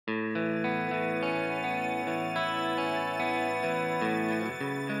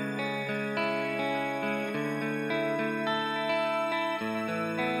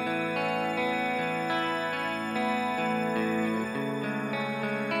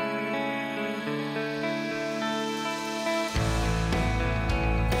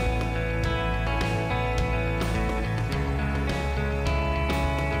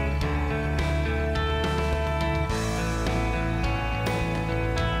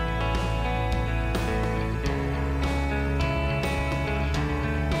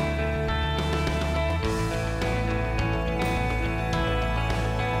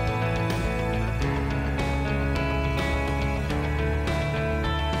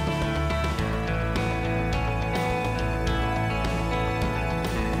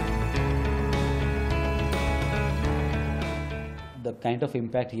the kind of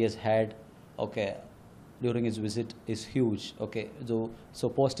impact he has had, okay, during his visit is huge. Okay, so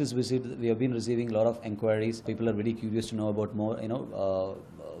post his visit, we have been receiving a lot of inquiries. People are very curious to know about more,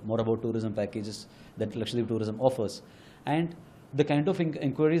 more about tourism packages that Lakshadweep Tourism offers, and the kind of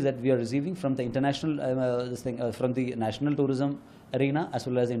inquiries that we are receiving from the international, from the national tourism arena as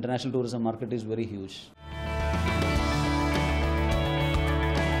well as the international tourism market is very huge.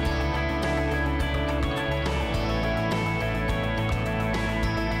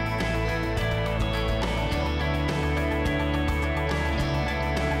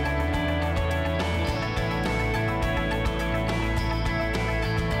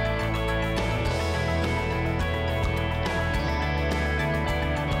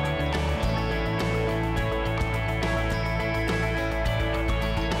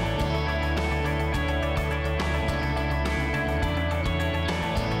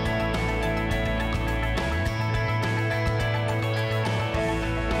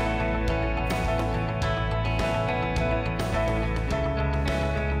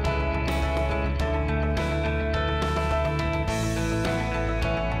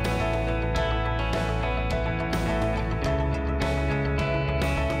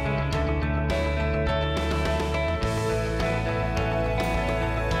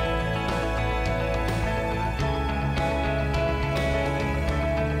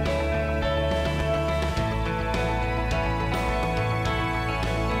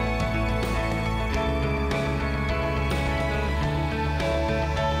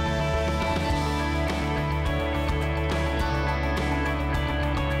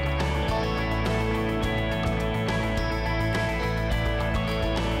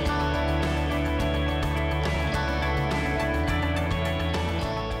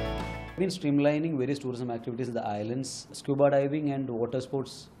 Been streamlining various tourism activities in the islands. Scuba diving and water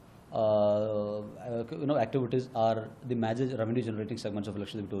sports activities are the major revenue generating segments of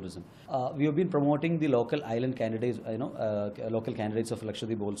Lakshadweep tourism. We have been promoting the local island candidates, local candidates of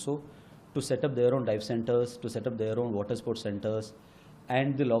Lakshadweep also, to set up their own dive centers, to set up their own water sports centers,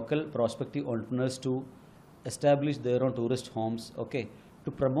 and the local prospective entrepreneurs to establish their own tourist homes, okay, to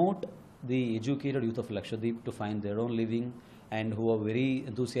promote the educated youth of Lakshadweep to find their own living and who are very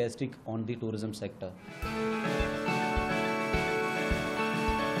enthusiastic on the tourism sector.